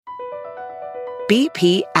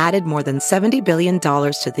BP added more than $70 billion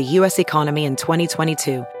to the U.S. economy in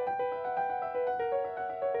 2022.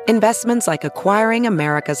 Investments like acquiring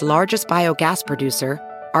America's largest biogas producer,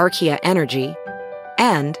 Archaea Energy,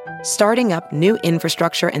 and starting up new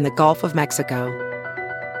infrastructure in the Gulf of Mexico.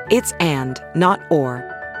 It's and, not or.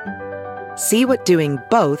 See what doing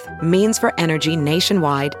both means for energy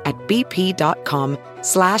nationwide at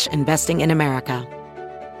bp.com/investing in America.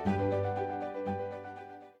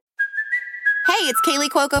 Hey, it's Kaylee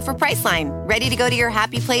Cuoco for Priceline. Ready to go to your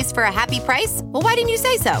happy place for a happy price? Well, why didn't you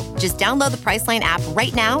say so? Just download the Priceline app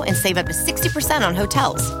right now and save up to 60% on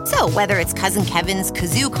hotels. So whether it's Cousin Kevin's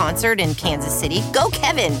Kazoo Concert in Kansas City, go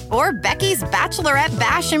Kevin, or Becky's Bachelorette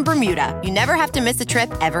Bash in Bermuda, you never have to miss a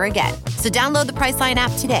trip ever again. So download the Priceline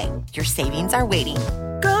app today. Your savings are waiting.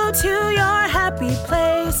 Go to your happy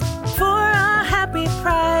place for a happy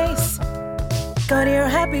price. Go to your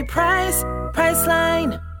happy price,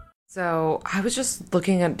 Priceline. So I was just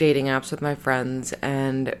looking at dating apps with my friends,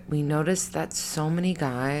 and we noticed that so many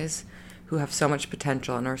guys who have so much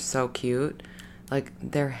potential and are so cute, like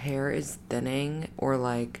their hair is thinning or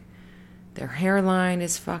like their hairline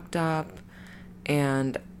is fucked up.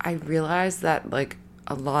 And I realized that like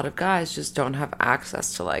a lot of guys just don't have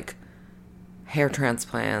access to like hair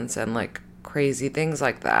transplants and like crazy things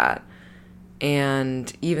like that.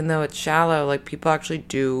 And even though it's shallow, like people actually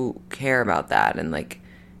do care about that, and like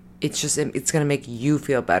it's going to make you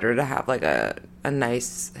feel better to have like a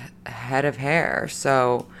nice head of hair.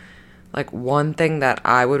 So like one thing that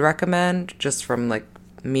I would recommend just from like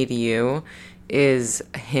me to you is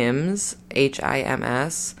Hims, Hims.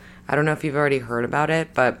 I don't know if you've already heard about it,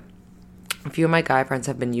 but a few of my guy friends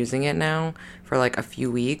have been using it now for like a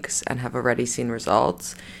few weeks and have already seen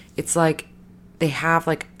results. It's like they have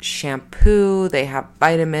like shampoo, they have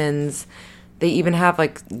vitamins, they even have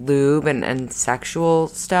like lube and sexual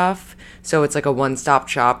stuff. So it's like a one-stop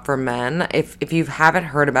shop for men. If you haven't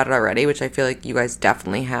heard about it already, which I feel like you guys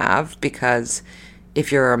definitely have, because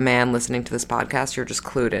if you're a man listening to this podcast, you're just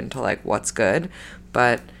clued into like what's good.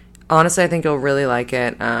 But honestly, I think you'll really like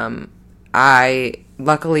it.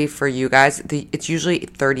 Luckily for you guys, it's usually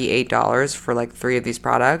 $38 for like 3 of these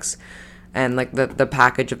products, and like the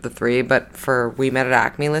package of the 3. But for We Met at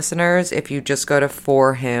Acme listeners, if you just go to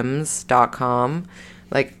forhims.com,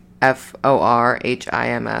 like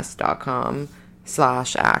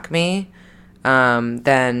forhims.com/acme,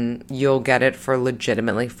 then you'll get it for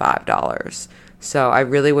legitimately $5. So I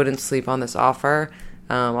really wouldn't sleep on this offer,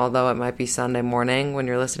 although it might be Sunday morning when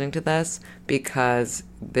you're listening to this, because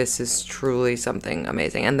this is truly something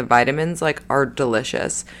amazing. And the vitamins like are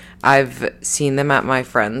delicious. I've seen them at my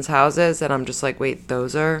friends' houses and I'm just like, wait,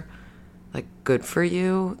 those are like good for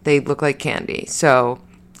you? They look like candy. So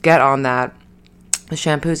get on that. The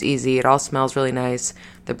shampoo's easy. It all smells really nice.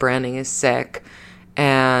 The branding is sick.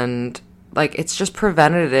 And like it's just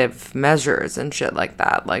preventative measures and shit like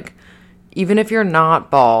that. Like even if you're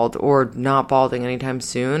not bald or not balding anytime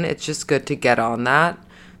soon, it's just good to get on that.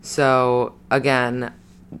 So again,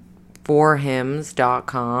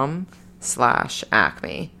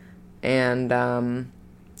 forhims.com/acme. And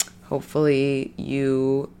hopefully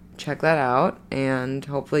you check that out, and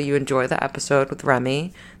hopefully you enjoy the episode with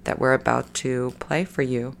Remy that we're about to play for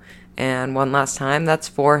you. And one last time, that's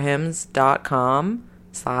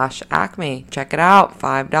forhims.com/acme. Check it out,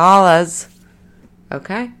 $5.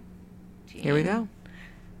 Okay, here we go.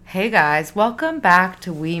 Hey guys, welcome back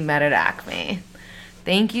to We Met at Acme.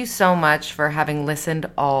 Thank you so much for having listened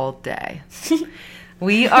all day.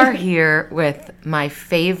 We are here with my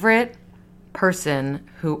favorite person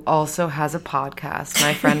who also has a podcast,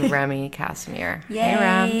 my friend Remy Kassimir. Yay. Hey,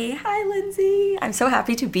 Rem. Hi, Lindsay. I'm so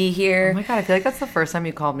happy to be here. Oh my God, I feel like that's the first time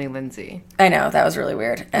you called me Lindsay. I know, that was really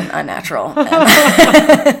weird and unnatural. Sorry.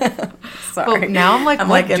 But now I'm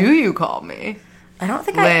like, do you call me? I don't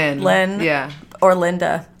think Lynn. Yeah. Or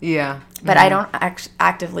Linda. Yeah. But I don't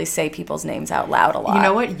actively say people's names out loud a lot. You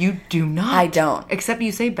know what? You do not. I don't. Except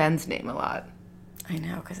you say Ben's name a lot. I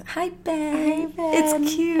know, because, hi, Ben.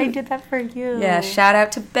 It's cute. I did that for you. Yeah, shout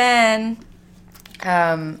out to Ben.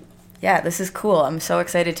 Yeah, this is cool. I'm so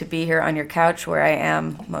excited to be here on your couch where I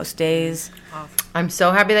am most days. I'm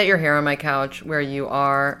so happy that you're here on my couch where you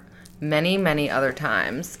are many, many other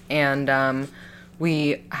times. And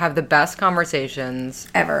we have the best conversations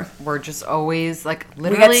ever. We're just always like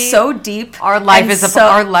literally. We get so deep. Our life is an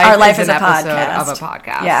episode podcast. of a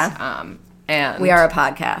podcast. Yeah. And we are a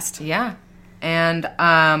podcast. Yeah. And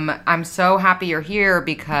I'm so happy you're here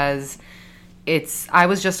because I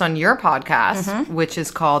was just on your podcast, which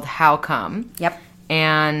is called How Come? Yep.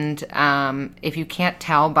 And if you can't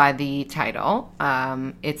tell by the title,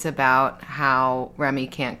 it's about how Remy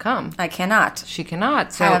can't come. I cannot. She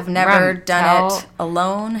cannot. So I have never Rem, done it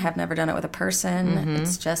alone, have never done it with a person.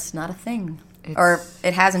 It's just not a thing. Or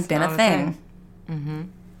it hasn't been a thing.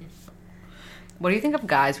 What do you think of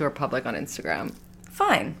guys who are public on Instagram?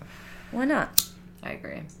 Fine. Why not? I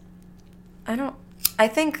agree. I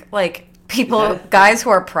think, like, guys who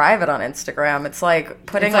are private on Instagram, it's like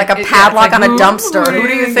putting like a it's padlock like, on a dumpster. Who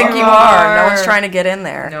do you think you are? No one's trying to get in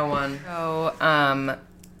there. No one. So,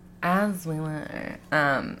 as we were,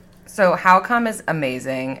 so How Come is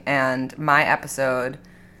amazing, and my episode,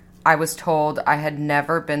 I was told I had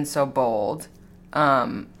never been so bold,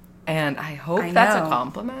 and I hope that's a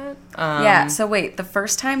compliment. Yeah, so wait, the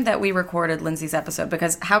first time that we recorded Lindsay's episode,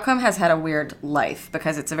 because How Come has had a weird life,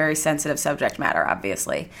 because it's a very sensitive subject matter,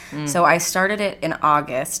 obviously. So I started it in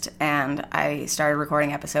August, and I started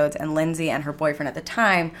recording episodes, and Lindsay and her boyfriend at the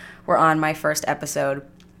time were on my first episode,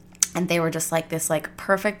 and they were just like this like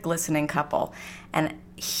perfect glistening couple. And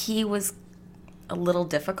he was a little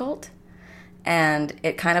difficult, and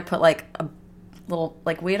it kind of put like a little,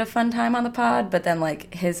 like, we had a fun time on the pod, but then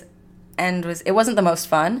like his end it wasn't the most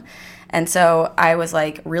fun. And so I was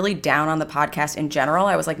like really down on the podcast in general.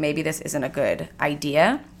 I was like, maybe this isn't a good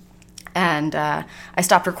idea. And I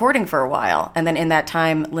stopped recording for a while. And then in that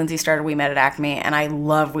time, Lindsay started We Met at Acme, and I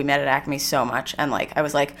love We Met at Acme so much. And like, I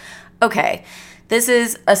was like, okay, this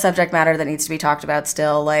is a subject matter that needs to be talked about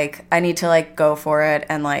still. Like, I need to like go for it.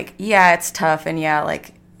 And like, yeah, it's tough. And yeah,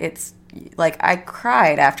 like it's like I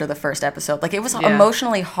cried after the first episode. Like, it was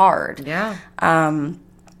emotionally hard. Yeah.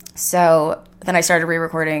 So then I started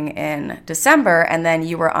re-recording in December, and then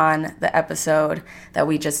you were on the episode that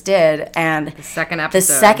we just did, and the second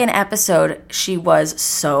episode, she was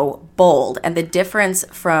so bold, and the difference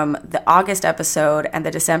from the August episode and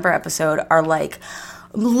the December episode are like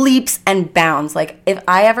leaps and bounds. Like, if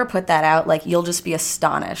I ever put that out, like, you'll just be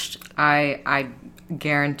astonished. I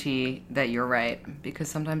guarantee that you're right, because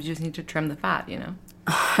sometimes you just need to trim the fat, you know?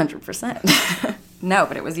 100%. No,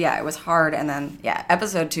 but it was hard. And then,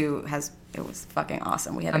 episode 2 it was fucking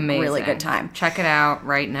awesome. We had a really good time. Check it out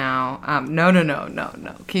right now.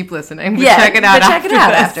 No. Keep listening. But check it out after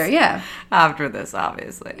this. After this,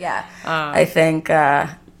 obviously. Yeah. I think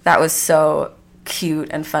that was so cute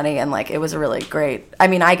and funny, and like, it was a really great, I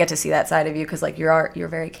mean, I get to see that side of you because like you're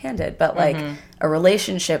very candid, but like a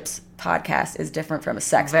relationships podcast is different from a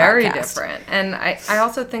sex very podcast. Different. And I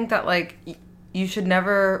also think that like you should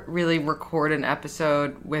never really record an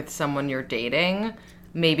episode with someone you're dating,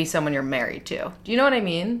 maybe someone you're married to. Do you know what I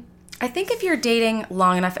mean? I think if you're dating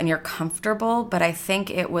long enough and you're comfortable, but I think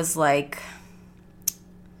it was like,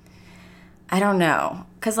 I don't know,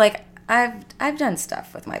 because like I've done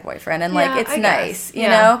stuff with my boyfriend, and like it's nice, you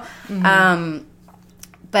know.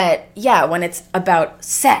 But yeah, when it's about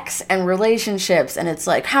sex and relationships, and it's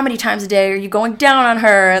like, how many times a day are you going down on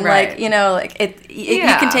her, and like, you know, like you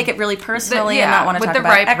can take it really personally and not want to talk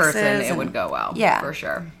about exes. With the right person, it would go well. Yeah, for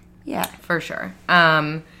sure. Yeah, for sure.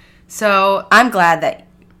 So I'm glad that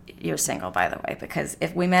you're single, by the way, because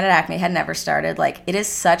if We Met at Acme had never started, like, it is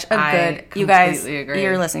such a good. You guys,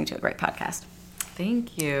 you're listening to a great podcast.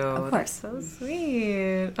 Thank you. Of course. That's so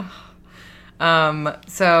sweet.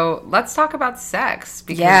 So let's talk about sex,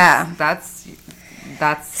 because that's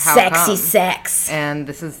how sexy sex. And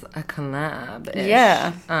this is a collab-ish.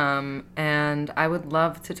 Yeah. And I would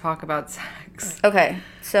love to talk about sex. Okay.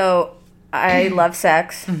 So I love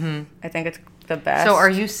sex. I think it's the best. So are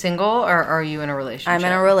you single, or are you in a relationship? I'm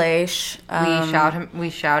in a relation.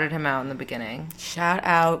 We shouted him out in the beginning. Shout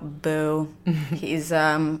out, Boo. He's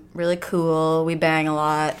really cool. We bang a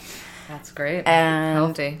lot. That's great. And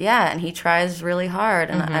healthy. Yeah, and he tries really hard,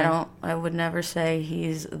 and I would never say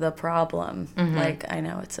he's the problem. Like, I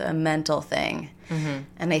know it's a mental thing.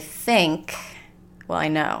 And I think, well, I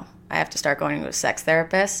know I have to start going to a sex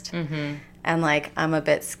therapist. And like, I'm a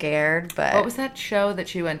bit scared, but what was that show that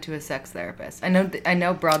she went to a sex therapist? I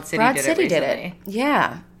know Broad City did it recently.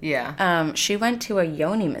 Yeah. She went to a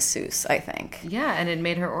yoni masseuse, I think. Yeah, and it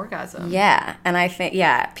made her orgasm. Yeah, and I think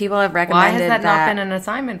people have recommended that. Why has that not been an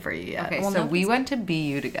assignment for you yet? Okay, well, so we went to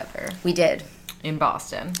BU together. We did. In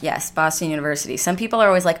Boston. Yes, Boston University. Some people are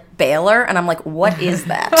always like, Baylor, and I'm like, what is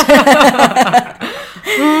that?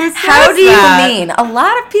 How do you mean? A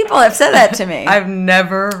lot of people have said that to me. I've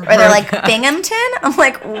never heard Or they're like, Binghamton? I'm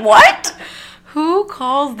like, what? Who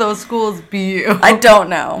calls those schools BU? I don't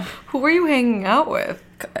know. Who were you hanging out with?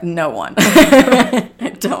 No one.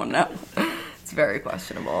 I don't know. It's very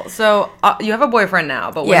questionable. So you have a boyfriend now,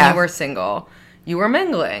 but when you were single, you were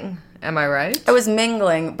mingling. Am I right? I was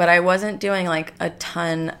mingling, but I wasn't doing like a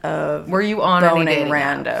ton of. Were you on any boning dating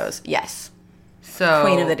randos? apps? Yes. So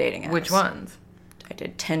Queen of the dating apps. Which ones? I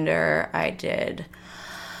did Tinder. I did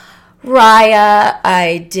Raya.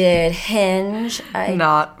 I did Hinge.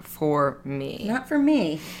 Not for me. Not for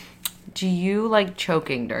me. Do you like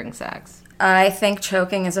choking during sex? I think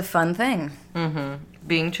choking is a fun thing.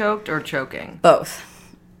 Being choked or choking? Both.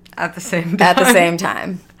 At the same time? At the same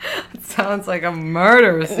time. It sounds like a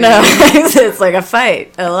murder scene. No, it's like a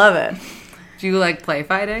fight. I love it. Do you like play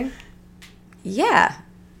fighting? Yeah.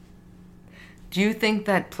 Do you think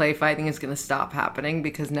that play fighting is going to stop happening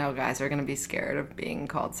because now guys are going to be scared of being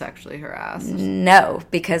called sexually harassed? No,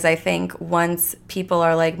 because I think once people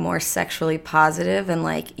are like more sexually positive and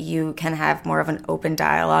like you can have more of an open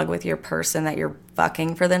dialogue with your person that you're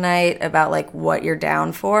fucking for the night about like what you're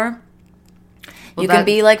down for, you can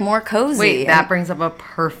be like more cozy. Wait, that brings up a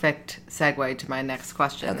perfect segue to my next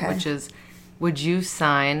question, which is, would you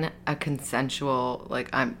sign a consensual,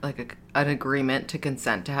 an agreement to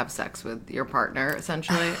consent to have sex with your partner,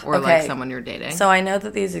 essentially, or like someone you're dating? So I know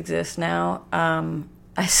that these exist now.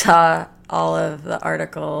 I saw all of the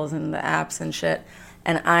articles and the apps and shit,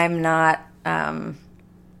 and I'm not I'm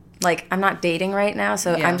not dating right now,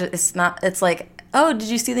 so I'm just it's like, oh, did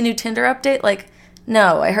you see the new Tinder update? Like,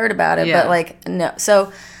 no, I heard about it, but like, no.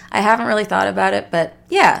 So I haven't really thought about it, but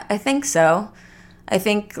yeah, I think so. I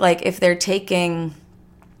think like if they're taking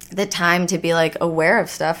the time to be like aware of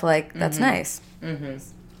stuff, like that's nice.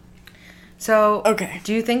 So,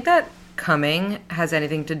 do you think that coming has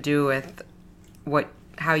anything to do with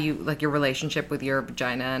how you like your relationship with your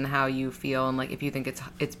vagina and how you feel, and like if you think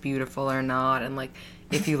it's beautiful or not, and like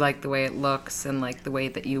if you like the way it looks and like the way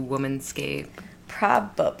that you womanscape?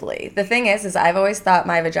 Probably. The thing is I've always thought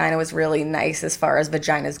my vagina was really nice as far as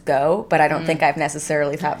vaginas go, but I don't think I've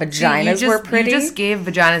necessarily thought vaginas were pretty. You just gave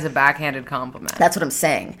vaginas a backhanded compliment. That's what I'm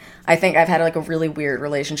saying. I think I've had like a really weird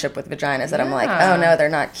relationship with vaginas that I'm like, oh no, they're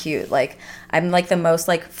not cute. Like I'm like the most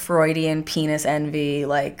like Freudian penis envy.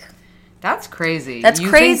 Like that's crazy. That's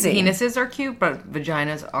crazy. Think penises are cute, but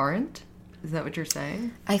vaginas aren't? Is that what you're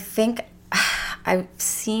saying? I think I've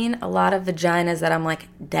seen a lot of vaginas that I'm like,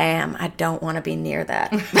 damn, I don't want to be near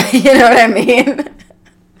that. You know what I mean?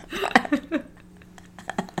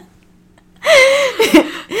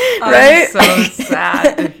 Right? I'm so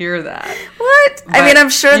sad to hear that. What? But I mean, I'm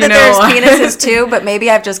sure that there's penises too, but maybe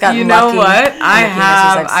I've just gotten lucky. You know what? I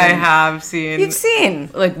have seen. You've seen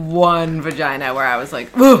like one vagina where I was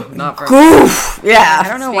like, ooh, not for me. Yeah. I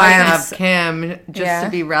don't know why. I have Kim, just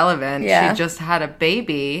to be relevant. Yeah. She just had a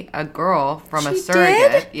baby, a girl from a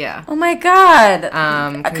surrogate. Did? Yeah. Oh my God.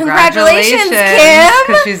 Congratulations, Kim.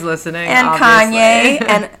 Because she's listening. And obviously. Kanye.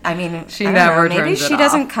 And I mean, she never turns it off. Maybe she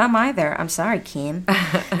doesn't come either. I'm sorry, Kim.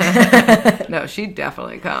 No, she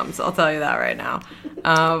definitely comes. I'll tell you that right now.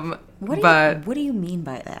 What do you mean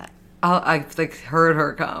by that? I've like heard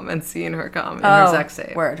her come and seen her come in her sex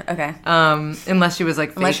tape. Word. Okay. Unless she was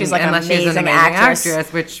like unless faking, she's like unless she's an amazing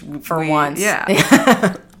actress, which for once.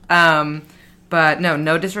 Yeah. But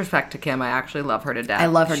no disrespect to Kim. I actually love her to death. I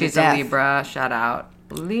love her She's to death. She's a Libra. Shout out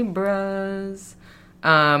Libras.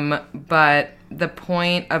 But the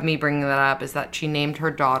point of me bringing that up is that she named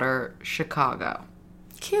her daughter Chicago.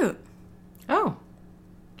 Cute. Oh.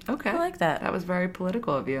 Okay. I like that. That was very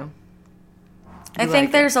political of you. I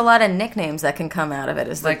think there's a lot of nicknames that can come out of it.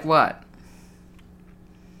 Is like what?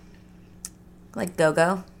 Like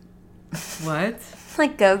Go-Go. What?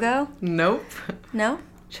 Like Go-Go? Nope. No?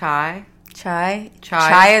 Chai. Chai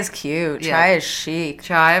is cute. Yeah. Chai is chic.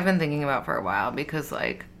 Chai I've been thinking about for a while because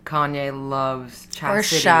like Kanye loves chastity. Or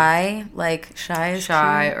Shy. Like Shy is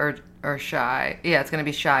Shy cute. or Shy. Yeah, it's going to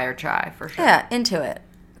be Shy or Chai for sure. Yeah, into it.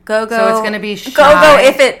 Go-Go. So it's going to be Shy. Go-Go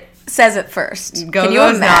if it says it first. Go-Go's Can you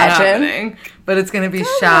imagine? Not happening, but it's going to be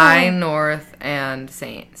Go-Go. Shy North and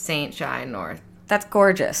Saint Shy North. That's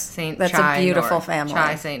gorgeous. That's Chai a beautiful North. family.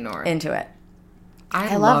 Chai Saint North. Into it.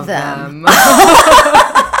 I love them.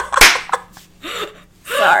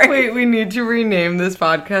 Sorry. Wait, we need to rename this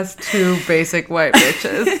podcast to Basic White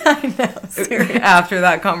Bitches. I know, seriously. After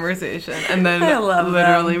that conversation. And then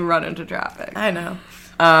literally them. run into traffic. I know.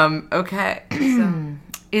 Okay. So,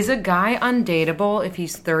 is a guy undateable if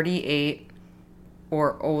he's 38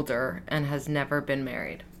 or older and has never been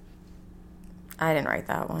married? I didn't write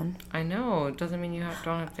that one. I know. It doesn't mean you don't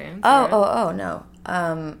have to answer Oh, no.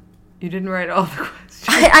 You didn't write all the questions.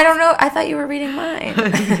 I don't know. I thought you were reading mine.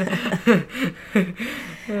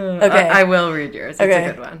 Okay. I will read yours. It's Okay.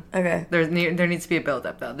 a good one. Okay. There needs to be a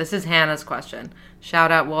build-up, though. This is Hannah's question.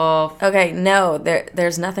 Shout out, Wolf. Okay, no,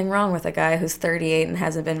 there's nothing wrong with a guy who's 38 and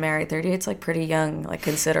hasn't been married. 38's like pretty young, like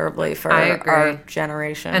considerably for I agree. our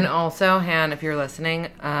generation. And also, Han, if you're listening,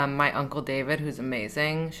 my Uncle David, who's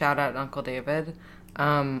amazing, shout out Uncle David,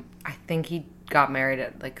 I think he got married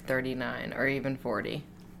at like 39 or even 40.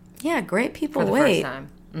 Yeah, great people For the wait first time.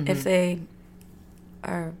 if they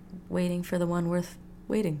are waiting for the one worth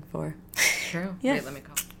waiting for. True. Yeah. Wait, let me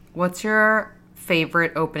call. What's your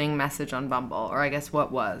favorite opening message on Bumble? Or I guess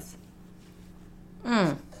what was?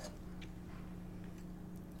 God,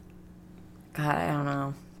 I don't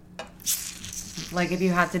know. Like if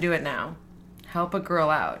you had to do it now. Help a girl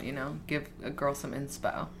out, you know? Give a girl some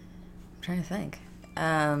inspo. I'm trying to think.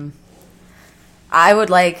 I would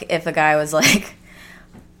like if a guy was like,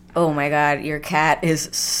 oh my God, your cat is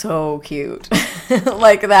so cute.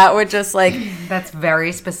 Like that would just like... That's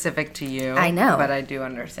very specific to you. I know. But I do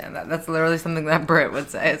understand that. That's literally something that Britt would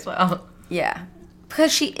say as well. Yeah.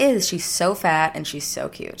 Because she's so fat and she's so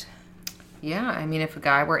cute. Yeah, I mean, if a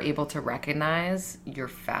guy were able to recognize your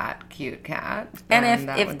fat, cute cat, And then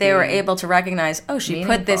that if would they were be able to recognize, oh, she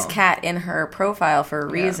put this meaningful. cat in her profile for a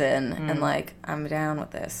reason, and like, I'm down with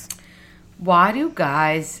this. Why do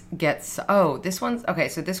guys get... this one's... Okay,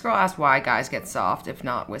 so this girl asked why guys get soft, if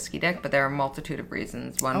not whiskey dick, but there are a multitude of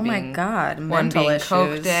reasons. One Oh being, my God, One mental being issues.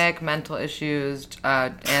 coke dick, mental issues,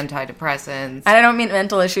 antidepressants. I don't mean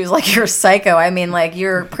mental issues like you're psycho. I mean like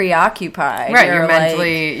you're preoccupied. Right, you're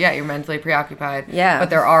like- mentally preoccupied. Yeah. But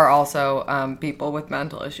there are also people with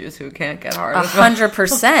mental issues who can't get hard as well.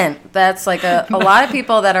 100%. That's like a lot of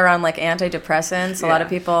people that are on like antidepressants. A lot of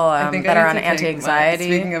people I think that I are need on to take anti-anxiety.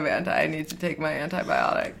 Speaking of I need to take my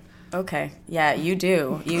antibiotic. Okay. Yeah, you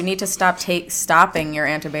do. You need to stopping your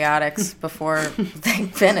antibiotics before they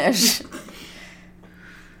finish.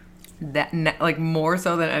 Like more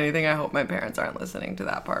so than anything, I hope my parents aren't listening to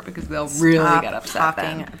that part because they'll really get upset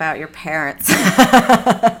talking then. about your parents.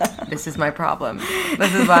 This is my problem.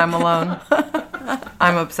 This is why I'm alone.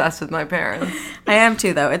 I'm obsessed with my parents. I am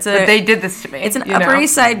too, though. But they did this to me. It's an you Upper know?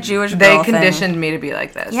 East Side Jewish They girl conditioned thing. me to be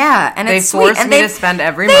like this. Yeah, and they it's sweet. forced And me to spend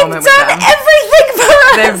every they've moment with done them. everything for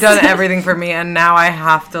us. They've done everything for me, and now I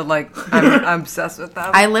have to I'm obsessed with them.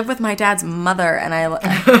 I live with my dad's mother, and I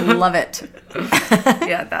love it.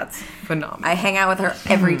 Yeah, that's phenomenal. I hang out with her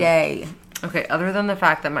every day. Okay, other than the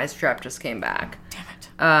fact that my strep just came back,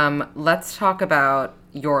 Damn it. let's talk about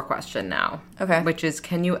your question now. Okay. Which is,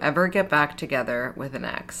 can you ever get back together with an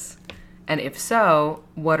ex? And if so,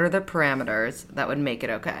 what are the parameters that would make it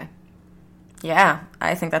okay? Yeah,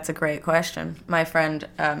 I think that's a great question. My friend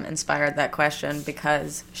inspired that question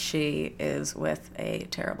because she is with a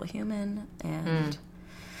terrible human, and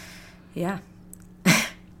yeah.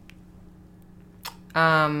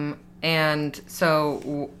 And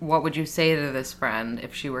so what would you say to this friend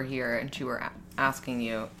if she were here and she were asking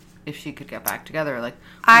you if she could get back together? Like,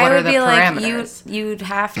 I what are would the be parameters? like, you'd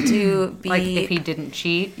have to be... Like, if he didn't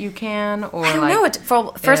cheat, you can? Or I don't like,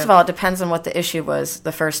 know. First of all, it depends on what the issue was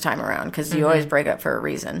the first time around, because you always break up for a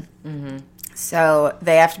reason. Mm-hmm. So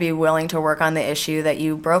they have to be willing to work on the issue that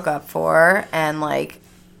you broke up for and, like,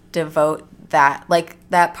 devote that, like,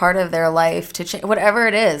 that part of their life to change, whatever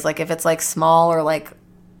it is. Like, if it's, like, small or, like,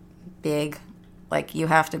 big, like, you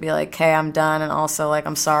have to be like, okay, I'm done, and also, like,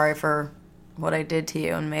 I'm sorry for what I did to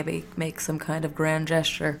you, and maybe make some kind of grand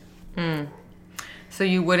gesture. So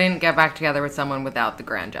you wouldn't get back together with someone without the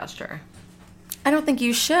grand gesture? I don't think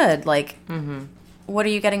you should. Like, what are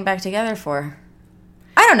you getting back together for?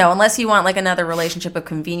 I don't know, unless you want, like, another relationship of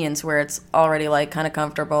convenience where it's already, like, kind of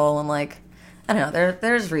comfortable and, like, I don't know.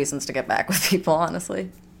 There's reasons to get back with people,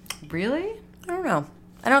 honestly. Really? I don't know.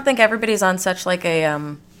 I don't think everybody's on such, like,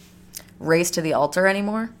 a race to the altar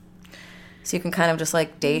anymore. So you can kind of just,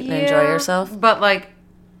 like, date and enjoy yourself. But, like,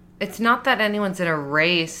 it's not that anyone's in a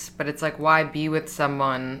race, but it's like, why be with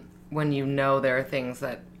someone when you know there are things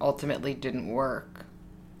that ultimately didn't work?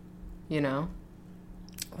 You know?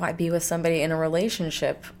 Why be with somebody in a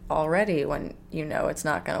relationship already when you know it's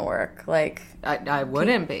not going to work? Like, I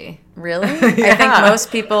wouldn't be. really? I think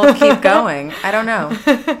most people keep going. I don't know.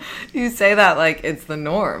 You say that like it's the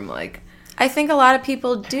norm. Like, I think a lot of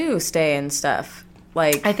people do stay in stuff.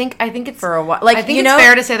 Like, I think it's for a while. Like, I think you it's know,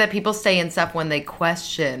 fair to say that people stay in stuff when they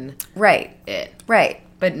question right, it, right.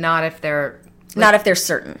 but not if they're Not if they're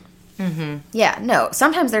certain. Mm-hmm. Yeah, no.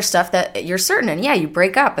 Sometimes there's stuff that you're certain, and yeah, you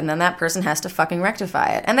break up, and then that person has to fucking rectify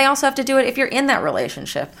it. And they also have to do it if you're in that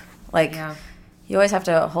relationship. Like, Yeah. you always have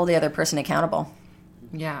to hold the other person accountable.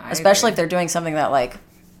 Yeah, I Especially agree. if they're doing something that, like,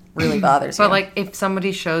 really bothers you. But like, if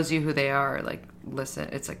somebody shows you who they are, like, listen,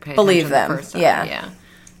 it's like pay Believe attention them. the first time. Yeah. Yeah.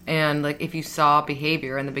 And, like, if you saw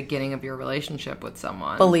behavior in the beginning of your relationship with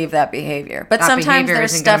someone... Believe that behavior. But that sometimes behavior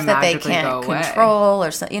there's isn't stuff gonna that they magically can't go away. control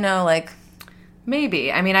or, you know, like...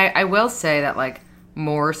 Maybe. I mean, I will say that, like,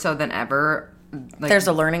 more so than ever... Like, there's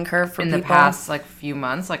a learning curve for in people. the past, like, few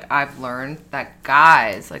months. Like, I've learned that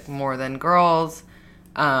guys, like, more than girls,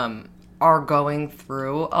 are going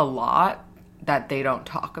through a lot that they don't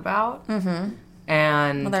talk about. Mm-hmm.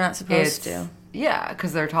 And... Well, they're not supposed to. Yeah,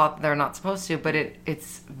 because they're taught they're not supposed to, but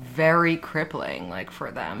it's very crippling, like, for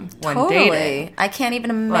them when Totally. dating. I can't even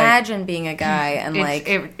imagine being a guy and, like...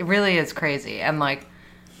 It really is crazy. And, like,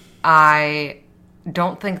 I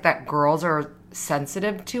don't think that girls are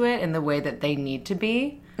sensitive to it in the way that they need to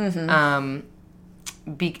be. Mm-hmm.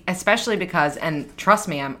 Especially because, and trust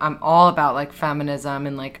me, I'm all about, like, feminism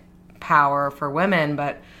and, like, power for women,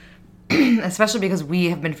 but especially because we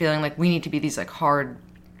have been feeling like we need to be these, like, hard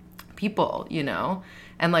people, you know?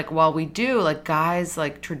 And, like, while we do, like, guys,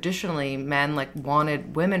 like, traditionally, men, like,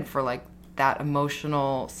 wanted women for, like, that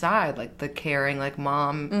emotional side, like, the caring, like,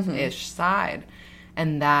 mom-ish side.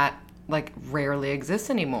 And that, like, rarely exists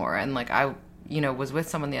anymore. And, like, I, you know, was with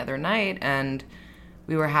someone the other night, and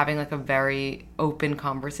we were having, like, a very open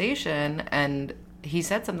conversation, and he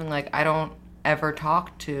said something like, I don't ever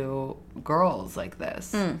talk to girls like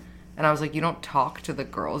this. And I was like, you don't talk to the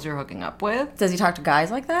girls you're hooking up with? Does he talk to guys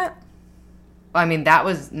like that? I mean, that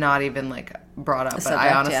was not even, like, brought up, but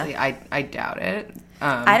I honestly, yeah. I doubt it.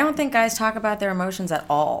 I don't think guys talk about their emotions at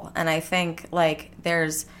all. And I think, like,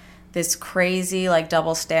 there's this crazy, like,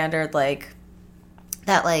 double standard, like,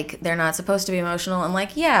 that, like, they're not supposed to be emotional. And,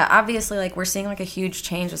 like, yeah, obviously, like, we're seeing, like, a huge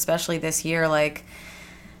change, especially this year, like,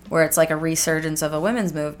 where it's, like, a resurgence of a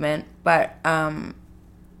women's movement. But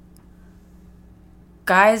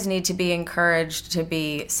guys need to be encouraged to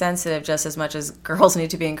be sensitive just as much as girls need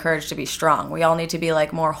to be encouraged to be strong. We all need to be,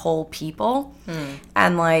 like, more whole people.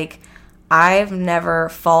 And, like, I've never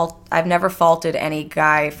faulted any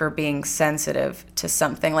guy for being sensitive to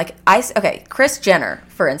something. Like, okay, Kris Jenner,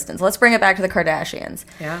 for instance. Let's bring it back to the Kardashians.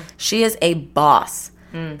 Yeah. She is a boss,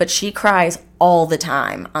 but she cries all the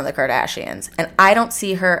time on the Kardashians. And I don't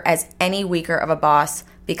see her as any weaker of a boss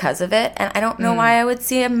because of it. And I don't know why I would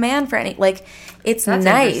see a man for any, like, it's That's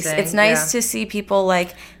nice. interesting, It's nice to see people,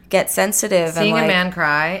 like, get sensitive. Seeing and, like, a man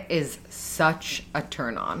cry is such a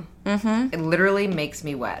turn on. Mm-hmm. It literally makes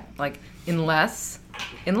me wet. Like, unless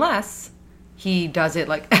he does it,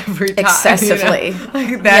 like, every time. Excessively. You know?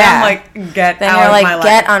 Like, then I'm like, get then out you're of like, my life.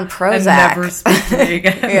 get on Prozac. And never speak to me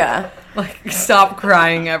again. Yeah. Like, stop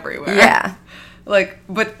crying everywhere. Yeah. Like,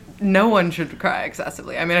 but no one should cry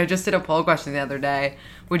excessively. I mean, I just did a poll question the other day.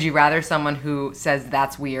 Would you rather someone who says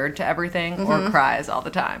that's weird to everything or cries all the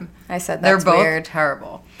time? I said They're that's both weird.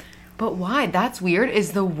 Terrible. But why? That's weird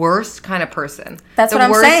is the worst kind of person. That's the what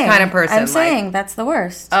I'm worst saying. kind of person. I'm like, saying that's the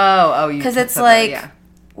worst. you Because said it's that, like, yeah.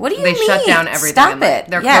 what do you They mean? shut down everything. Stop and, like, it.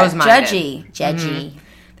 They're yeah, closed-minded. judgy.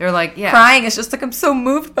 They're like, yeah. Crying is just like, I'm so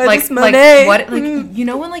moved by like, this Monet. Like, what? Like, you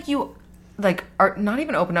know when, like, you, like, are not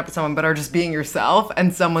even open up to someone, but are just being yourself,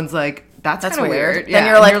 and someone's like, that's kind of weird. Then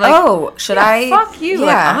you're like, oh, should I? Fuck you.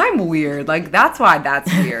 Yeah. Like, I'm weird. Like, that's why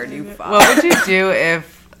that's weird, you fuck. What would you do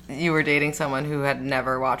if you were dating someone who had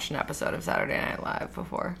never watched an episode of Saturday Night Live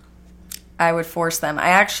before? I would force them. I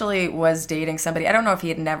actually was dating somebody. I don't know if he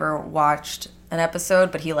had never watched an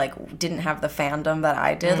episode, but he, like, didn't have the fandom that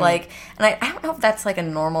I did. Like, and I don't know if that's, like, a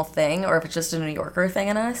normal thing or if it's just a New Yorker thing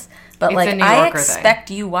in us. But, It's like, a New I Yorker expect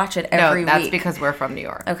you watch it every No, that's week. because we're from New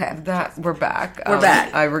York. Okay. We're back. We're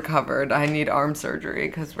back. I recovered. I need arm surgery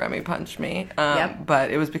because Remy punched me. Yep.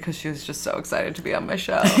 But it was because she was just so excited to be on my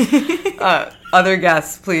show. Other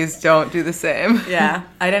guests, please don't do the same. Yeah,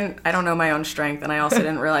 I don't know my own strength, and I also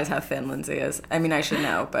didn't realize how thin Lindsay is. I mean, I should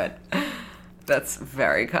know, but That's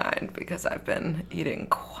very kind because I've been eating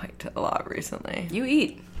quite a lot recently. you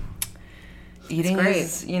eat. Eating great.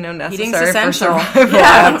 is, necessary Eating's for essential. survival, Yeah.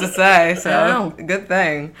 I have to say. So, I know. good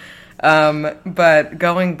thing. But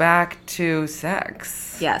going back to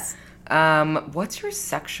sex. Yes. What's your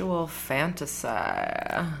sexual fantasy?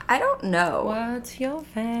 I don't know. What's your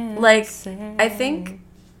fantasy? Like, I think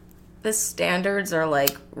the standards are,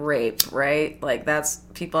 like, rape, right? Like, that's,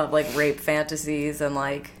 people have, like, rape fantasies and,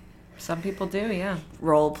 like, Some people do, yeah.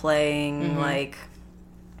 role playing, like,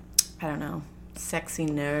 I don't know, sexy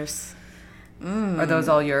nurse. Are those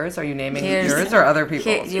all yours? Are you naming Here's- yours or other people's?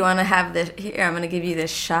 Here, do you want to have this? Here, I'm going to give you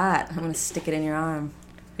this shot. I'm going to stick it in your arm.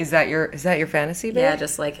 Is that your fantasy, babe? Yeah,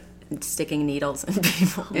 just, like, sticking needles in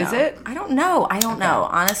people. Is No. it? I don't know. Know.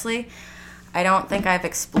 Honestly, I don't think I've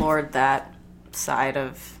explored that side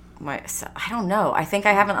of I don't know. I think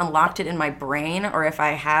I haven't unlocked it in my brain, or if I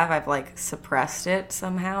have, I've, like, suppressed it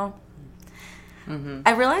somehow.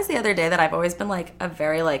 I realized the other day that I've always been, like, a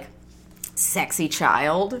very, like, sexy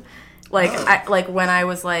child. Like, when I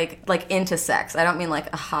was, like, into sex. I don't mean,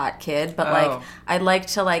 like, a hot kid, but, like, I'd like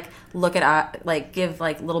to, like, look at, like, give,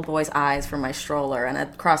 like, little boys eyes from my stroller, and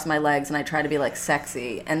I'd cross my legs, and I try to be, like,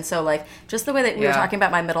 sexy. And so, like, just the way that we were talking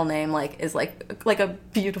about my middle name, like, is, like a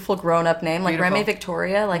beautiful grown-up name. Like, Remy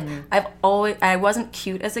Victoria. Like, I wasn't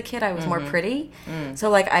cute as a kid. I was more pretty. So,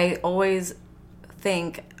 like, I always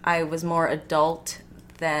think I was more adult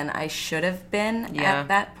than I should have been at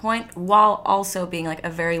that point, while also being, like, a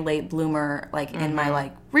very late bloomer, like, in my,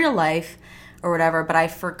 like, real life or whatever. But I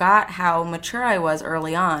forgot how mature I was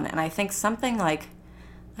early on, and I think something, like,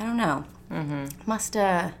 I don't know, must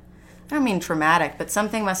I don't mean traumatic, but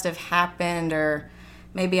something must have happened, or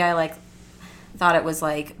maybe I, like, thought it was,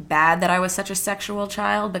 like, bad that I was such a sexual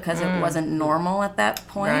child because it wasn't normal at that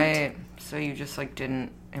point. Right. So you just, like,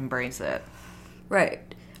 didn't embrace it. Right.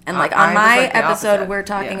 And, like, on my like episode, opposite. we're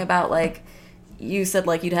talking about, like, you said,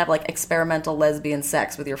 like, you'd have, like, experimental lesbian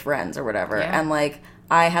sex with your friends or whatever. Yeah. And, like,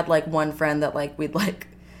 I had, like, one friend that, like, we'd, like,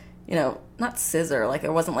 you know, not scissor. Like,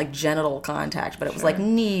 it wasn't, like, genital contact, but it was, like,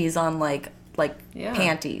 knees on, like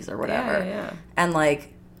panties or whatever. Yeah. And,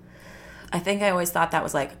 like, I think I always thought that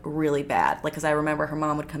was, like, really bad. Like, because I remember her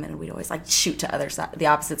mom would come in and we'd always, like, shoot to the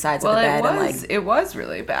opposite sides of the bed. It was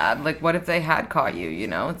really bad. Like, what if they had caught you, you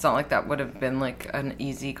know? It's not like that would have been, like, an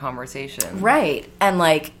easy conversation. Right. And,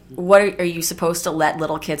 like, what are you supposed to let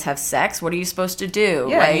little kids have sex? What are you supposed to do?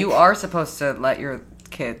 Yeah, like, you are supposed to let your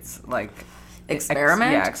kids, like...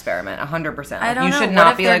 Experiment? Experiment, 100%. I don't you know. should What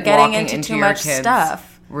not if be, they're like, getting walking into into too your much kids' stuff?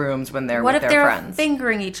 rooms when they're What with if their they're friends.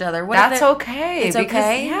 fingering each other? That's okay. It's because,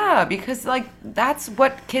 okay? Yeah, because, like, that's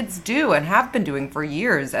what kids do and have been doing for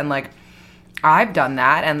years. And, like, I've done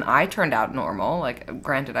that, and I turned out normal. Like,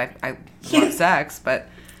 granted, I love sex, but...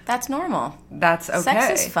 That's normal. That's okay.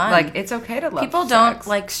 Sex is fun. Like, it's okay to love people sex.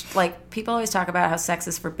 don't, like, people always talk about how sex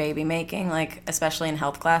is for baby making, like, especially in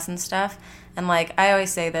health class and stuff. And, like, I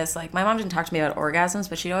always say this, like, my mom didn't talk to me about orgasms,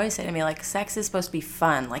 but she'd always say to me, like, sex is supposed to be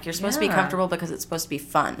fun. Like, you're supposed to be comfortable because it's supposed to be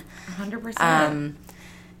fun. 100%. And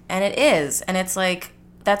it is. And it's, like,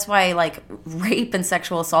 that's why, like, rape and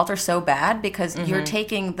sexual assault are so bad, because you're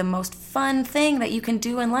taking the most fun thing that you can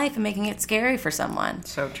do in life and making it scary for someone.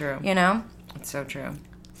 So true. You know? It's so true.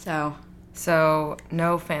 So,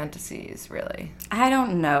 no fantasies, really. I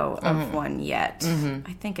don't know of one yet.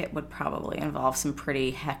 I think it would probably involve some pretty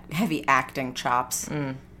heavy acting chops.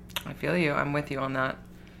 I feel you. I'm with you on that.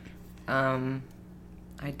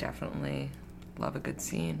 I definitely love a good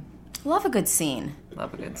scene. Love a good scene.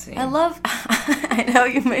 Love a good scene. I know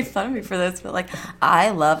you made fun of me for this, but, like,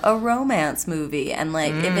 I love a romance movie. And,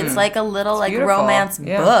 like, if it's, like, a little, like, beautiful. romance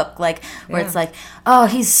book, like, where it's, like, oh,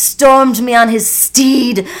 he stormed me on his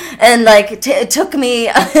steed and, like, took me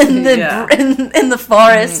in the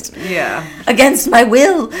forest against my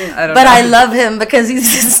will. But I love him because he's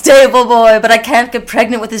a stable boy, but I can't get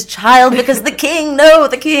pregnant with his child because the king,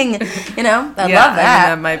 you know? I love that.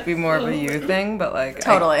 I mean, that might be more of a you thing, but, like,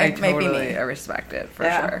 Totally. I respect it for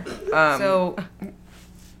sure. So,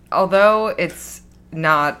 although it's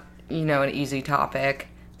not, you know, an easy topic,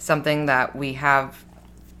 something that we have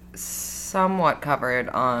somewhat covered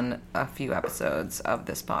on a few episodes of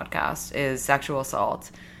this podcast is sexual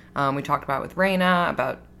assault. We talked about it with Raina,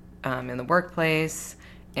 about in the workplace,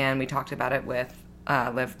 and we talked about it with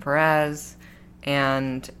Liv Perez.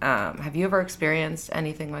 And have you ever experienced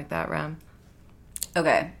anything like that, Rem?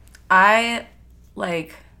 Okay.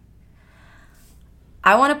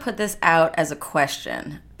 I want to put this out as a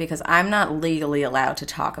question because I'm not legally allowed to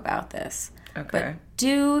talk about this. Okay. But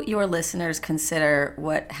do your listeners consider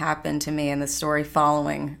what happened to me in the story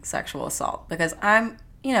following sexual assault? Because I'm,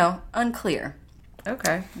 unclear.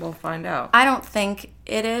 Okay, we'll find out. I don't think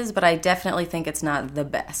it is, but I definitely think it's not the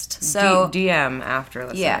best. So DM after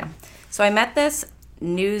listening. Yeah. So I met this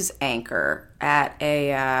news anchor at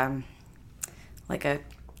a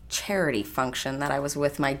charity function that I was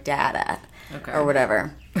with my dad at. Okay. Or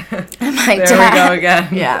whatever. There we go again.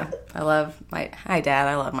 Yeah. Hi Dad,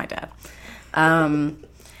 I love my dad.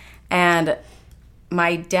 And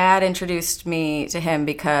my dad introduced me to him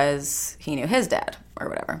because he knew his dad or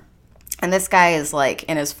whatever. And this guy is like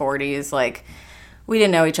in his 40s, like we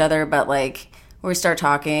didn't know each other, but like we start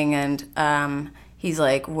talking and he's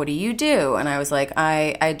like, "What do you do?" And I was like,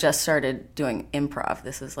 I just started doing improv.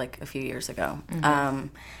 This is like a few years ago. Mm-hmm.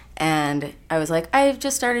 And I was like, I've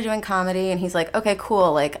just started doing comedy. And he's like, okay,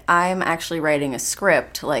 cool. Like, I'm actually writing a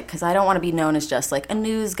script, like, because I don't want to be known as just, like, a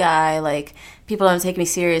news guy. Like, people don't take me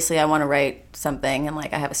seriously. I want to write something. And,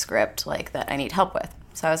 like, I have a script, like, that I need help with.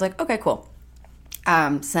 So I was like, okay, cool.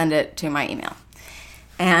 Send it to my email.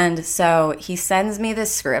 And so he sends me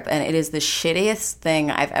this script, and it is the shittiest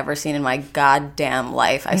thing I've ever seen in my goddamn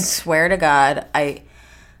life. I swear to God,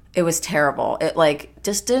 it was terrible. It, like,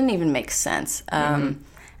 just didn't even make sense. And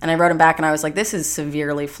I wrote him back, and I was like, this is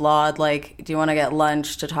severely flawed. Like, do you want to get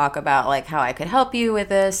lunch to talk about, like, how I could help you with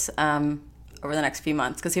this over the next few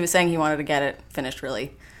months? Because he was saying he wanted to get it finished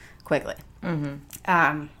really quickly.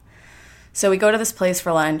 So we go to this place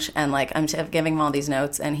for lunch, and, like, I'm giving him all these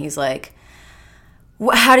notes, and he's like,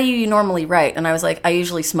 how do you normally write? And I was like, I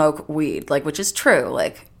usually smoke weed, like, which is true,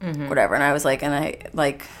 like, whatever. And I was like, and I,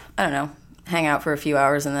 like, I don't know, hang out for a few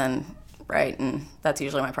hours and then write, and that's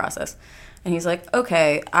usually my process. And he's like,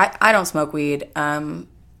 okay, I don't smoke weed. And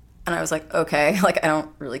I was like, okay, like, I don't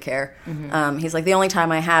really care. He's like, the only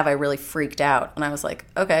time I have, I really freaked out. And I was like,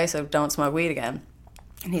 okay, so don't smoke weed again.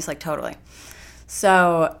 And he's like, totally.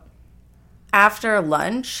 So after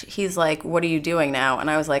lunch, he's like, what are you doing now?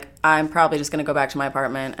 And I was like, I'm probably just going to go back to my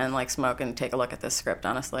apartment and, like, smoke and take a look at this script,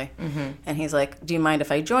 honestly. And he's like, do you mind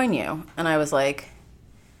if I join you? And I was like,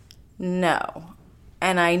 no.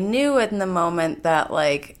 And I knew in the moment that,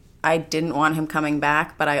 like, I didn't want him coming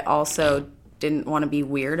back, but I also didn't want to be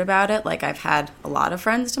weird about it. Like, I've had a lot of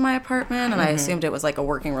friends to my apartment, and I assumed it was, like, a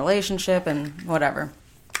working relationship and whatever.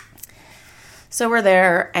 So we're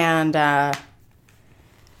there, and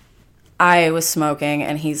I was smoking,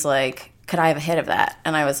 and he's like, could I have a hit of that?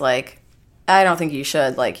 And I was like, I don't think you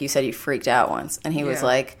should. Like, you said you freaked out once. And he was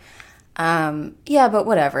like, yeah, but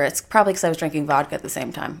whatever. It's probably because I was drinking vodka at the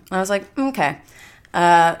same time. And I was like, okay,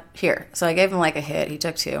 here. So I gave him, like, a hit. He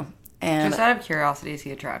took 2. And Just out of curiosity, is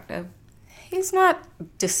he attractive? he's not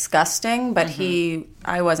disgusting, but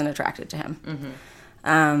I wasn't attracted to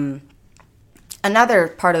him. Another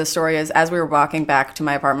part of the story is, as we were walking back to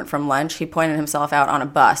my apartment from lunch, he pointed himself out on a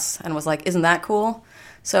bus and was like, isn't that cool?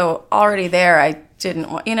 So already there, I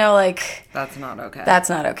didn't want, like... That's not okay. That's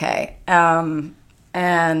not okay.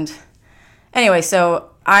 And anyway, so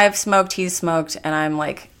I've smoked, he's smoked, and I'm,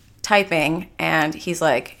 like, typing, and he's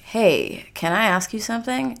like, hey, can I ask you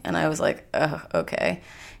something? And I was like, oh, okay.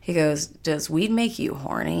 He goes, does weed make you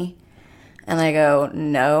horny? And I go,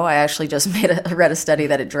 no, I actually just read a study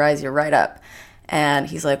that it dries you right up. And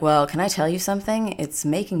he's like, well, can I tell you something? It's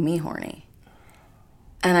making me horny.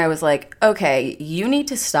 And I was like, okay, you need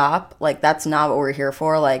to stop. Like, that's not what we're here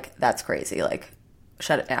for. Like, that's crazy. Like,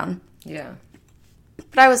 shut it down. Yeah.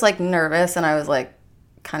 But I was, like, nervous, and I was, like,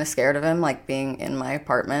 kind of scared of him, like, being in my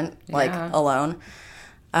apartment, like, alone.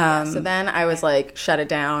 So then I was like, shut it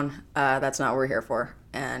down. That's not what we're here for.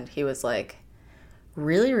 And he was, like,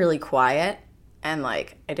 really, really quiet. And,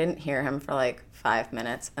 like, I didn't hear him for, like, 5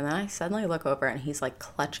 minutes. And then I suddenly look over, and he's, like,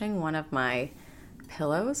 clutching one of my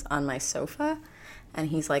pillows on my sofa. And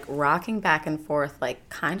he's, like, rocking back and forth, like,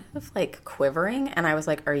 kind of, like, quivering. And I was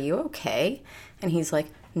like, are you okay? And he's like,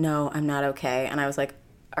 no, I'm not okay. And I was like,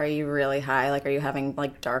 are you really high? Like, are you having,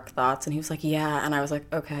 like, dark thoughts? And he was like, yeah. And I was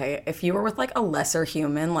like, okay, if you were with, like, a lesser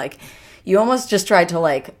human, like, you almost just tried to,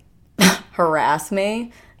 like, harass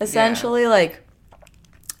me, essentially. Like,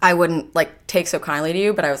 I wouldn't, like, take so kindly to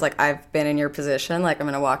you, but I was like, I've been in your position. Like, I'm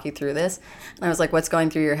going to walk you through this. And I was like, what's going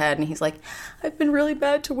through your head? And he's like, I've been really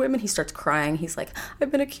bad to women. He starts crying. He's like, I've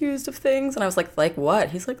been accused of things. And I was like what?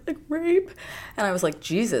 He's like rape. And I was like,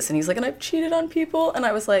 Jesus. And he's like, and I've cheated on people. And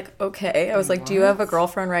I was like, okay. I was like, do you have a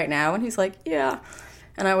girlfriend right now? And he's like, yeah.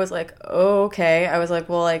 And I was like, okay. I was like,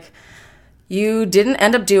 well, like, you didn't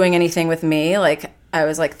end up doing anything with me. Like, I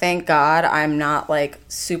was like, thank God I'm not, like,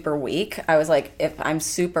 super weak. I was like, if I'm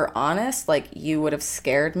super honest, like, you would have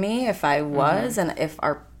scared me if I was. And if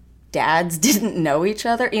our dads didn't know each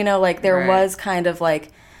other, like, there was kind of, like,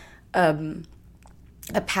 a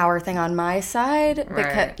power thing on my side.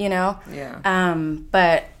 Because, Yeah.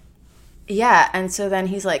 But, yeah. And so then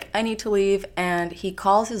he's like, I need to leave. And he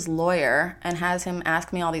calls his lawyer and has him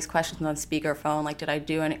ask me all these questions on speakerphone. Like, did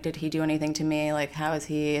he do anything to me? Like, how is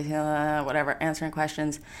he? Whatever, answering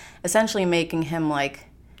questions. Essentially making him, like,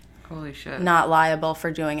 holy shit, not liable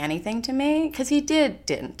for doing anything to me. Because he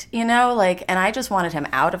didn't, like, and I just wanted him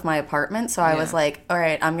out of my apartment. So I was like, all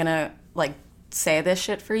right, I'm going to, like, say this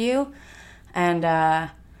shit for you. And,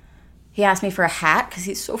 he asked me for a hat because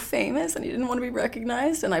he's so famous and he didn't want to be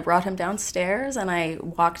recognized. And I brought him downstairs and I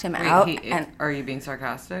walked him out. Are you being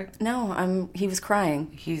sarcastic? No, he was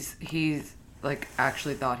crying. He's like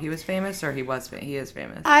actually thought he was famous, or he is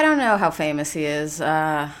famous? I don't know how famous he is.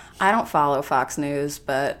 I don't follow Fox News,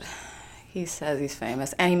 but he says he's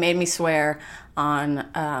famous. And he made me swear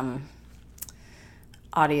on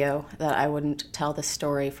audio that I wouldn't tell the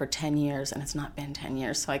story for 10 years. And it's not been 10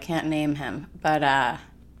 years, so I can't name him. But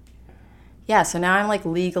Yeah, so now I'm like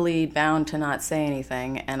legally bound to not say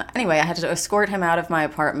anything. And anyway, I had to escort him out of my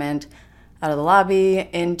apartment, out of the lobby,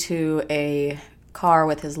 into a car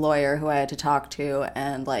with his lawyer who I had to talk to,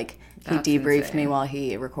 and like he debriefed me while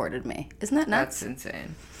he recorded me. Isn't that nuts? That's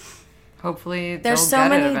insane. Hopefully there's so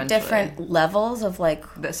many different levels of like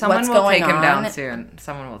someone what's will going take him on. down soon.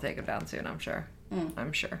 Someone will take him down soon, I'm sure.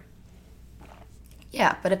 I'm sure.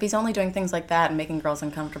 Yeah, but if he's only doing things like that and making girls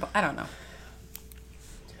uncomfortable, I don't know.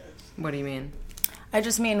 What do you mean? I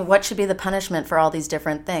just mean, what should be the punishment for all these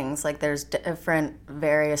different things? Like, there's different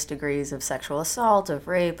various degrees of sexual assault, of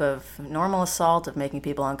rape, of normal assault, of making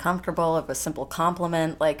people uncomfortable, of a simple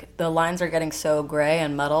compliment. Like, the lines are getting so gray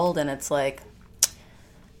and muddled, and it's like,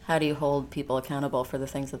 how do you hold people accountable for the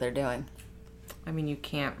things that they're doing? I mean, you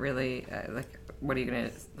can't really, like, what are you going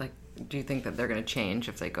to, like, do you think that they're going to change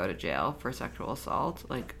if they go to jail for sexual assault?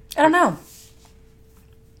 Like, I don't know.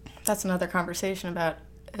 That's another conversation about,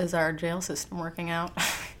 is our jail system working out?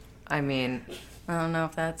 I mean, I don't know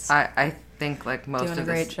if that's I think like most of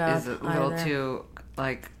this is a little either. too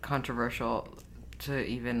like controversial to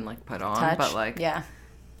even like put on. Touch? But like, yeah,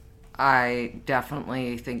 I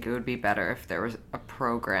definitely think it would be better if there was a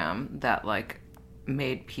program that like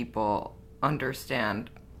made people understand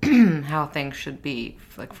how things should be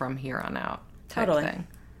like from here on out type totally thing.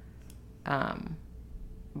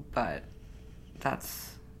 But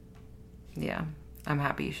that's, yeah, I'm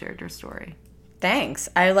happy you shared your story. Thanks.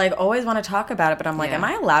 I like always want to talk about it, but I'm like, am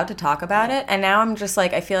I allowed to talk about it? And now I'm just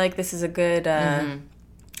like, I feel like this is a good,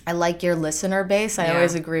 I like your listener base. I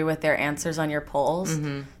always agree with their answers on your polls.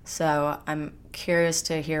 So I'm curious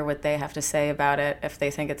to hear what they have to say about it, if they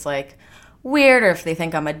think it's like weird or if they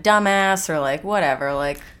think I'm a dumbass or like whatever.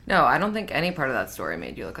 Like, no, I don't think any part of that story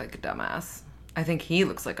made you look like a dumbass. I think he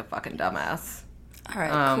looks like a fucking dumbass. all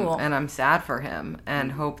right, cool. And I'm sad for him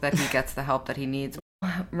and hope that he gets the help that he needs.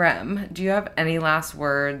 Rem, do you have any last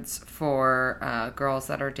words for girls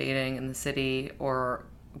that are dating in the city or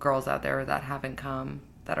girls out there that haven't come,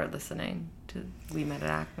 that are listening to We Met at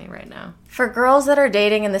Acme right now? For girls that are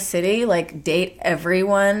dating in the city, like, date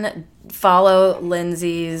everyone. Follow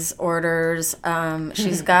Lindsay's orders.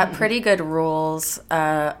 She's got pretty good rules,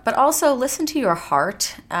 but also listen to your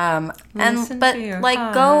heart. Go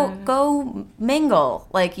mingle.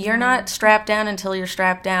 Like, you're not strapped down until you're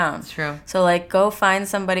strapped down. It's true. So like, go find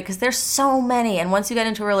somebody, because there's so many. And once you get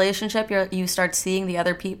into a relationship, you start seeing the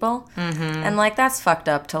other people, and like, that's fucked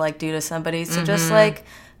up to like do to somebody. So just like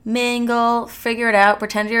mingle, figure it out.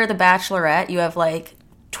 Pretend you're the Bachelorette. You have like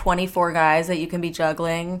 24 guys that you can be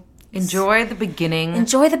juggling. Enjoy the beginning.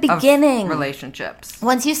 Of relationships.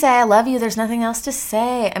 Once you say I love you, there's nothing else to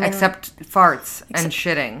say. I mean, except farts and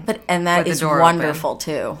shitting. And that is wonderful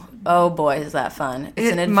too. Oh boy, is that fun.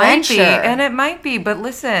 It's an adventure. It might be, but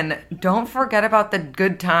listen, don't forget about the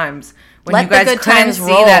good times when Let you guys the good couldn't times see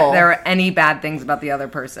roll. that there are any bad things about the other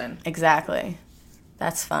person. Exactly.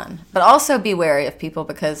 That's fun. But also be wary of people,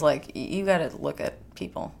 because like, you got to look at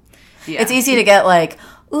people. Yeah. It's easy to get like,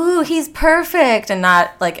 ooh, he's perfect, and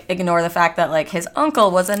not like ignore the fact that like his uncle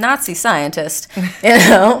was a Nazi scientist. You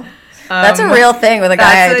know, that's a real thing with a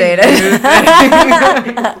guy I dated.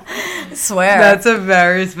 I swear, that's a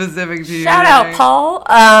very specific. Shout out, Paul.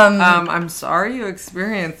 I'm sorry you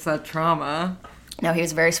experienced that trauma. No, he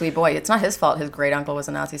was a very sweet boy. It's not his fault. His great uncle was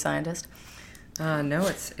a Nazi scientist. No,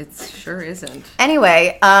 it sure isn't.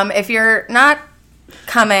 Anyway, if you're not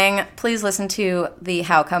coming, please listen to the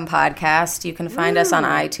How Come podcast. You can find us on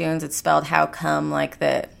iTunes. It's spelled How Come, like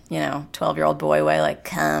the 12-year-old boy way, like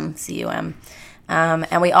come, C-U-M.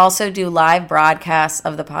 And we also do live broadcasts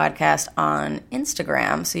of the podcast on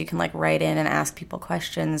Instagram, so you can like write in and ask people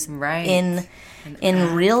questions in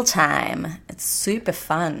real time. It's super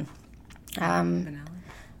fun.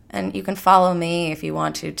 And you can follow me if you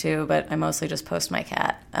want to too, but I mostly just post my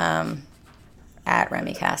cat. At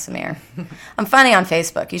Remy Kassimir. I'm funny on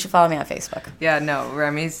Facebook. You should follow me on Facebook. Yeah, no,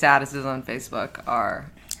 Remy's statuses on Facebook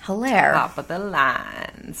are hilarious. Top of the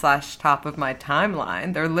line / top of my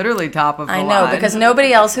timeline. They're literally top of the line. I know, because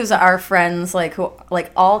nobody else who's our friends, like who, like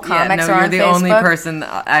all comics are on Facebook. You're the only person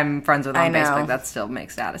I'm friends with on Facebook that still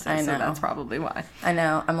makes statuses. I know. So that's probably why. I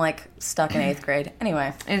know. I'm like stuck in 8th grade.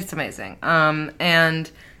 Anyway, it's amazing. And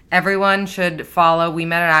everyone should follow We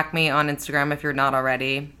Met at Acme on Instagram if you're not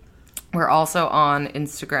already. We're also on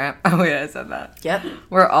Instagram. Oh, yeah, I said that. Yep.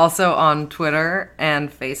 We're also on Twitter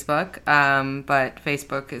and Facebook, but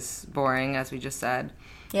Facebook is boring, as we just said.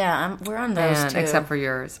 Yeah, we're on those, too. Except for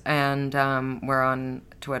yours. And we're on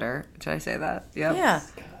Twitter. Did I say that? Yep. Yeah.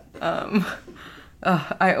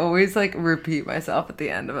 I always, like, repeat myself at the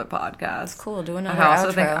end of a podcast. That's cool. Do another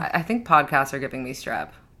outro. I think podcasts are giving me strep.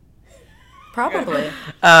 Probably.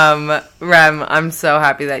 Rem, I'm so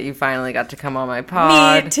happy that you finally got to come on my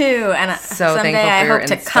pod. Me too. And so someday thankful for I your hope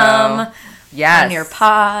to inspo. come Yes. on your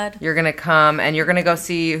pod. You're going to come, and you're going to go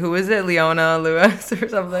see, who is it, Leona Lewis or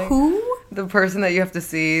something? Who? The person that you have to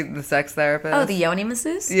see, the sex therapist. Oh, the yoni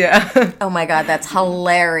masseuse? Yeah. Oh my god, that's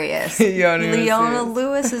hilarious. Yoni Leona masseuse.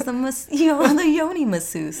 Lewis is the yoni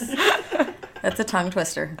masseuse. That's a tongue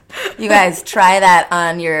twister. You guys try that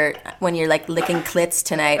on when you're like licking clits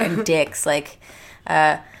tonight and dicks, like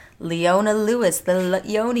Leona Lewis, the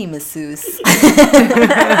yoni masseuse.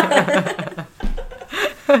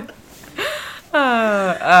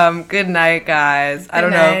 Good night, guys. I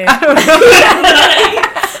don't night. know.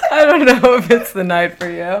 I don't know if it's the night for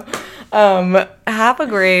you. Have a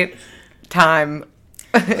great time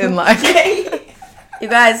in life. You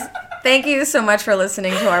guys, thank you so much for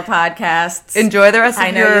listening to our podcasts. Enjoy the rest of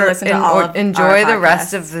I know you listen to all of enjoy our the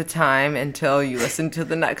rest podcasts. of the time until you listen to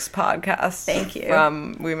the next podcast. Thank you.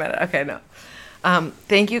 We met. Okay, no.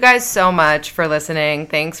 Thank you guys so much for listening.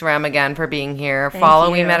 Thanks, Rem, again for being here. Follow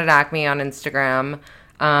you. We Met at Acme on Instagram.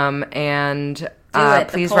 And it.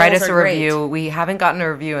 please The write polls us a are great. review. We haven't gotten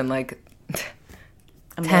a review in like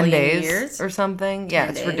A 10 million days years? or something. Yeah, 10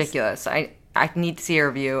 it's days. ridiculous. I need to see a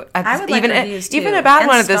review. I would like reviews, too, even a bad and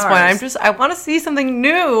one at this point. stars. I want to see something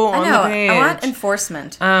new on the page. I want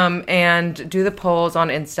enforcement. And do the polls on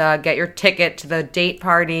Insta. Get your ticket to the date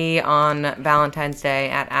party on Valentine's Day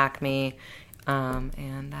at Acme.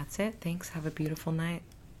 And that's it. Thanks. Have a beautiful night.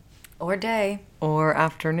 Or day. Or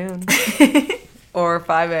afternoon. Or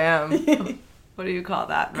 5 a.m. What do you call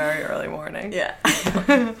that? Very early morning. Yeah.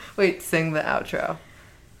 Wait, sing the outro.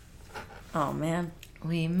 Oh, man.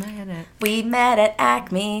 We met it. We met at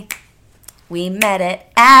Acme. We met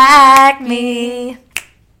at Acme.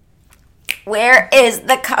 Where is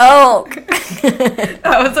the Coke? That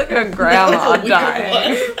was like a grandma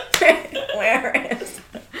dying. Where is...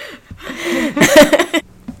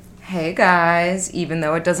 Hey guys, even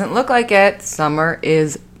though it doesn't look like it, summer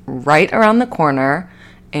is right around the corner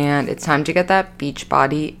and it's time to get that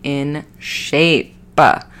Beachbody in shape.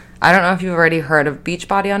 I don't know if you've already heard of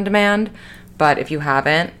Beachbody on Demand, but if you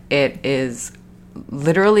haven't, it is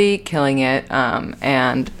literally killing it.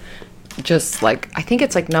 And just like, I think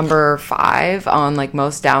it's like number 5 on like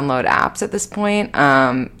most download apps at this point.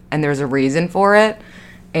 And there's a reason for it.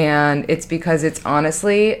 And it's because it's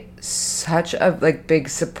honestly such a like big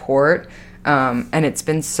support. And it's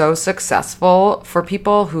been so successful for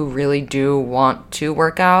people who really do want to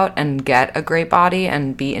work out and get a great body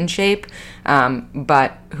and be in shape,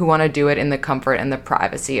 but who want to do it in the comfort and the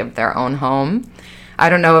privacy of their own home. I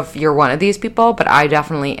don't know if you're one of these people, but I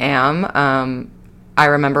definitely am. I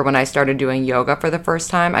remember when I started doing yoga for the first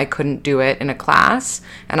time, I couldn't do it in a class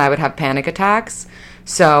and I would have panic attacks.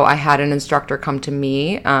 So I had an instructor come to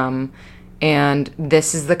me, and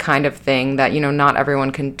this is the kind of thing that, you know, not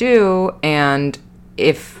everyone can do. And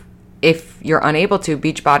if you're unable to,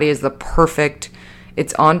 Beachbody is the perfect,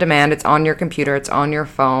 it's on demand, it's on your computer, it's on your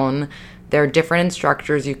phone. There are different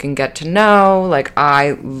instructors you can get to know. Like,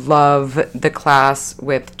 I love the class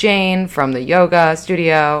with Jane from the yoga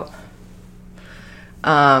studio.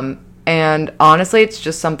 And honestly, it's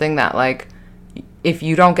just something that, like, if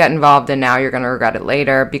you don't get involved in now, you're going to regret it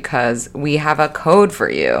later, because we have a code for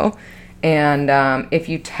you. And if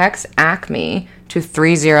you text ACME to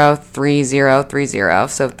 303030,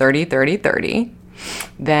 so 303030,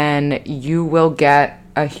 then you will get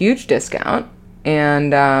a huge discount.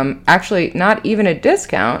 And actually, not even a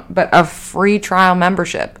discount, but a free trial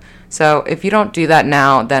membership. So if you don't do that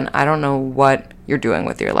now, then I don't know what you're doing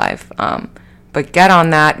with your life. But get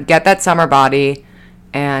on that, get that summer body,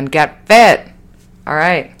 and get fit. All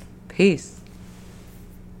right. Peace.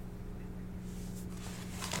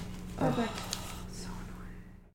 Perfect.